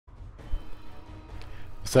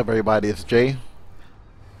What's up, everybody? It's Jay,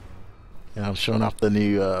 and I'm showing off the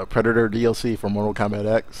new Predator DLC for Mortal Kombat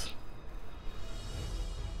X.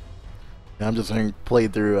 And I'm just going to play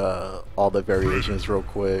through all the variations real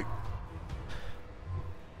quick.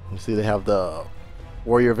 You see, they have the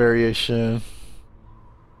warrior variation.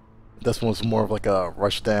 This one's more of like a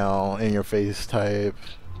rush down, in your face type.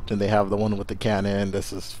 Then they have the one with the cannon.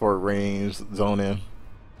 This is for range zoning.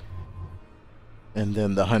 And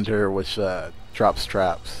then the hunter, which drops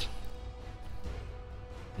traps.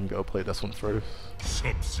 And go play this one first.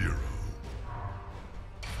 Sub-Zero.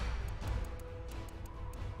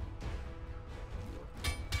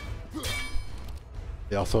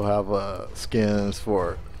 They also have skins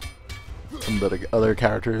for some of the other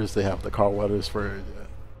characters. They have the Carl Weathers for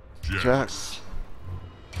Jax.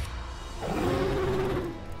 Let's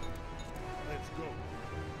go.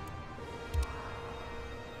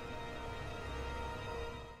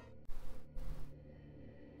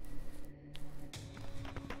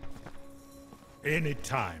 Any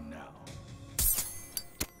time now.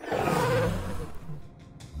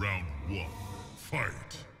 Round one, fight.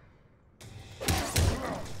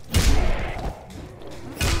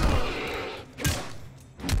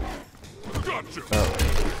 Gotcha.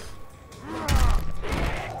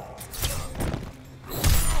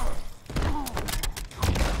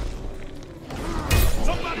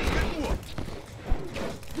 Somebody's getting whooped.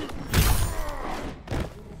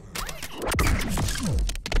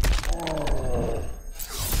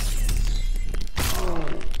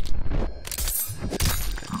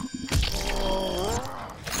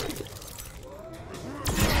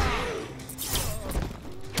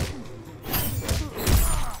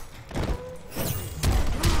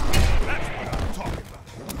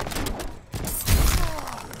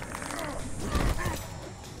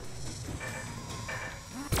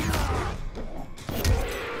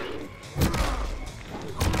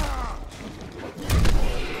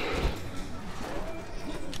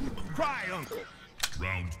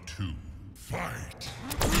 Round two, fight.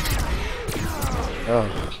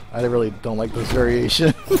 Oh, I really don't like this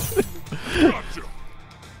variation. Gotcha.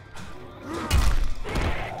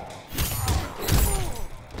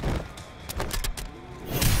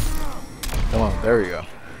 Come on, there we go.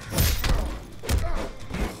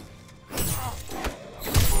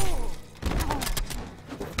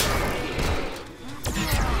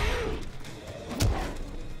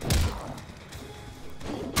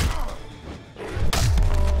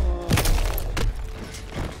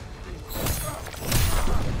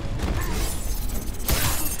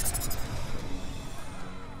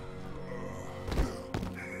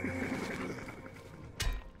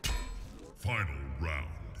 Final round,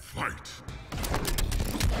 fight.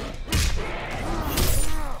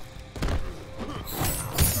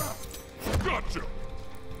 Gotcha.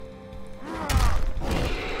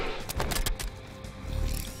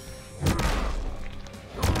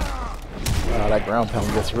 Wow, that ground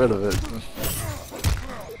pound gets rid of it.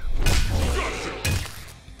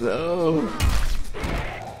 No.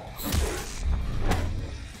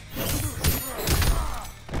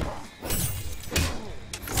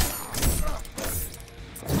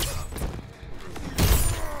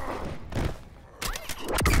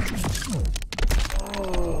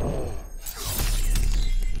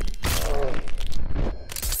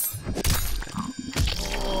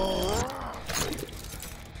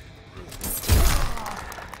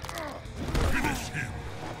 Finish him.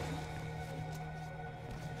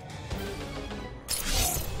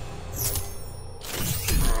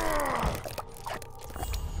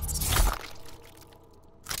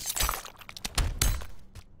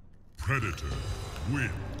 Predator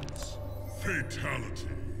wins. Fatality.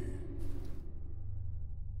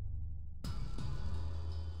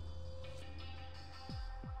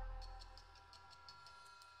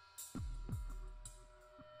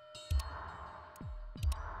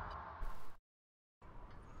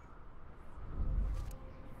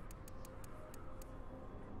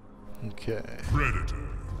 Okay, Predator.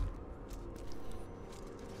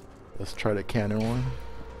 let's try the cannon one.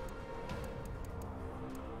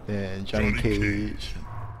 Then Johnny Johnny Cage.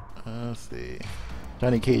 Let's see.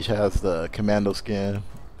 Johnny Cage has the commando skin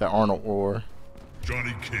that Arnold wore.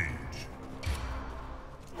 Johnny Cage.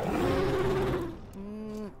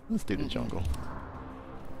 Let's do the jungle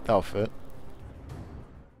outfit.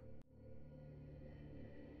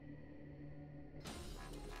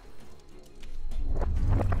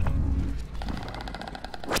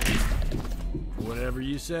 Whatever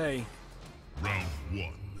you say. Round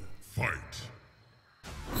one, fight.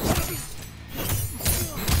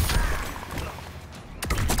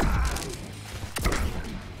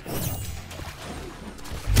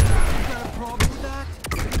 Got a problem with that?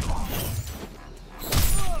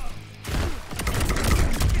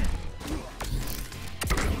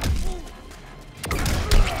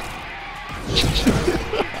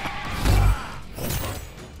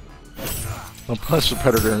 I'll punch the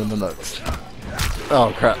predator in the nuts.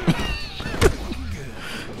 Oh crap.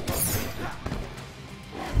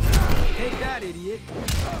 Take that, idiot.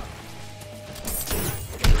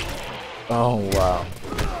 Oh wow.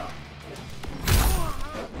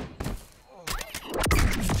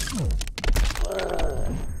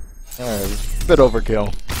 Alright, bit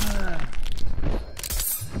overkill.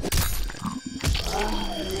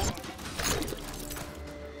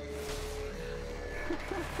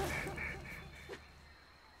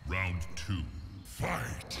 Round 2.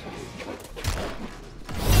 Fight.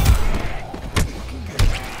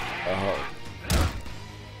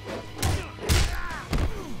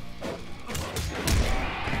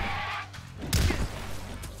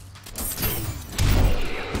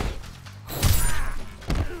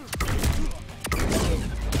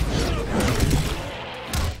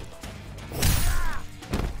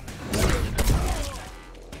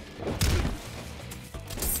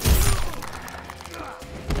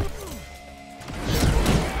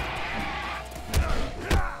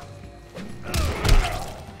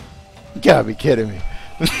 You gotta be kidding me.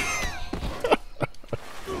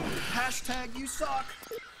 Hashtag you suck.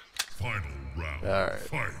 Final round. All right.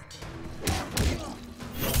 Fight.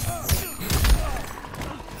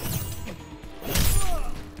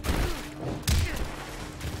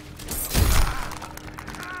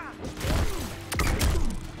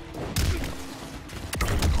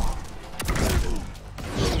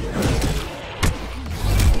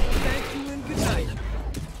 Thank you and good night.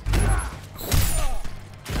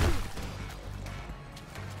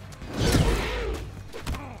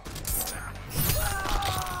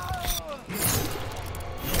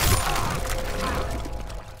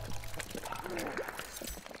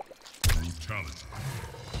 Brutality.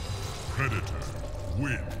 Predator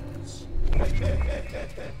wins.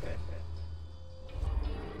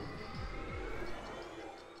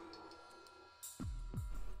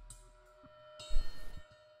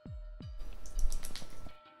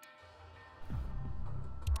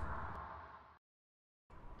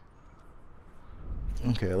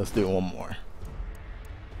 Okay, let's do one more.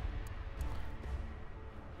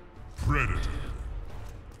 Predator.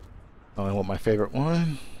 I want my favorite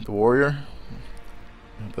one, the warrior.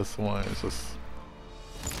 This one is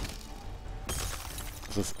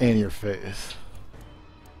just in your face.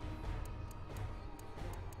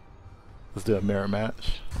 Let's do a mirror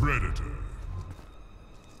match. Predator.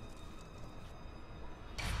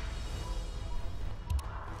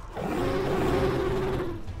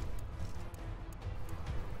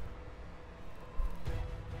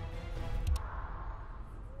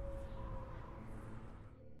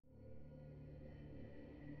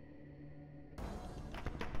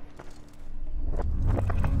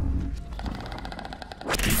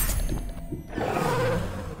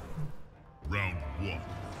 Round 1.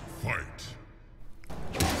 Fight.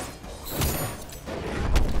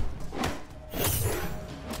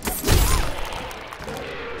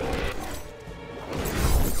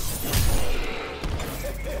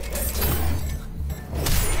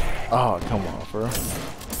 Oh, come on, bro.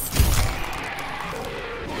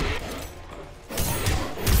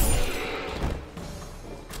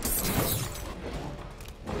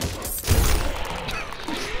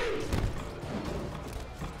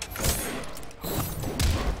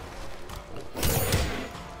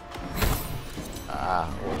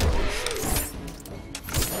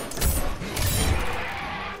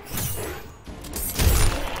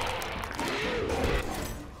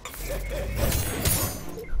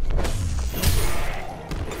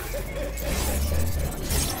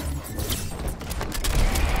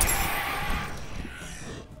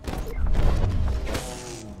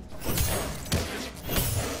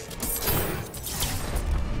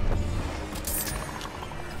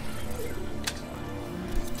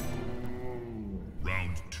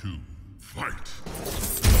 Round 2. Fight.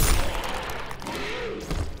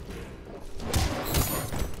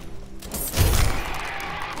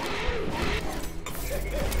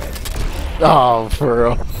 Oh, for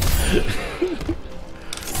real.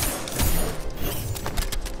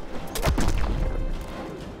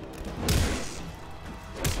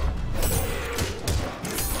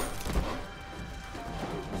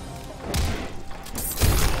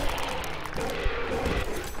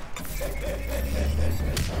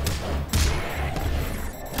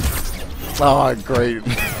 Oh, great.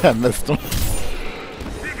 I missed him.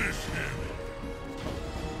 Finish him.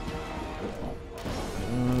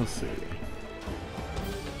 Let's see.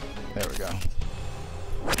 There we go.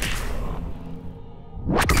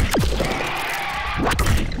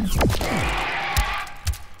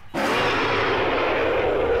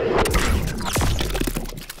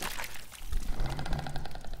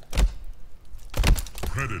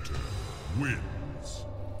 Predator wins.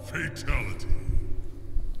 Fatality.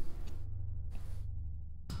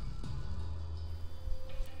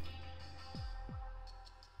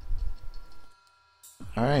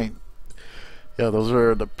 Alright. Yeah, those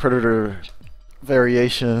are the Predator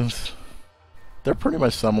variations. They're pretty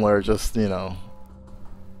much similar, just, you know,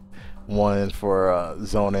 one for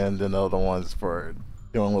zone in and the other one's for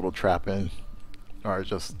doing a little trapping or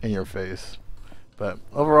just in your face. But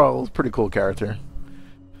overall, it was a pretty cool character.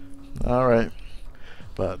 Alright.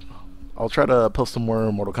 But I'll try to post some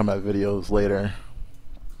more Mortal Kombat videos later.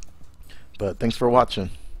 But thanks for watching.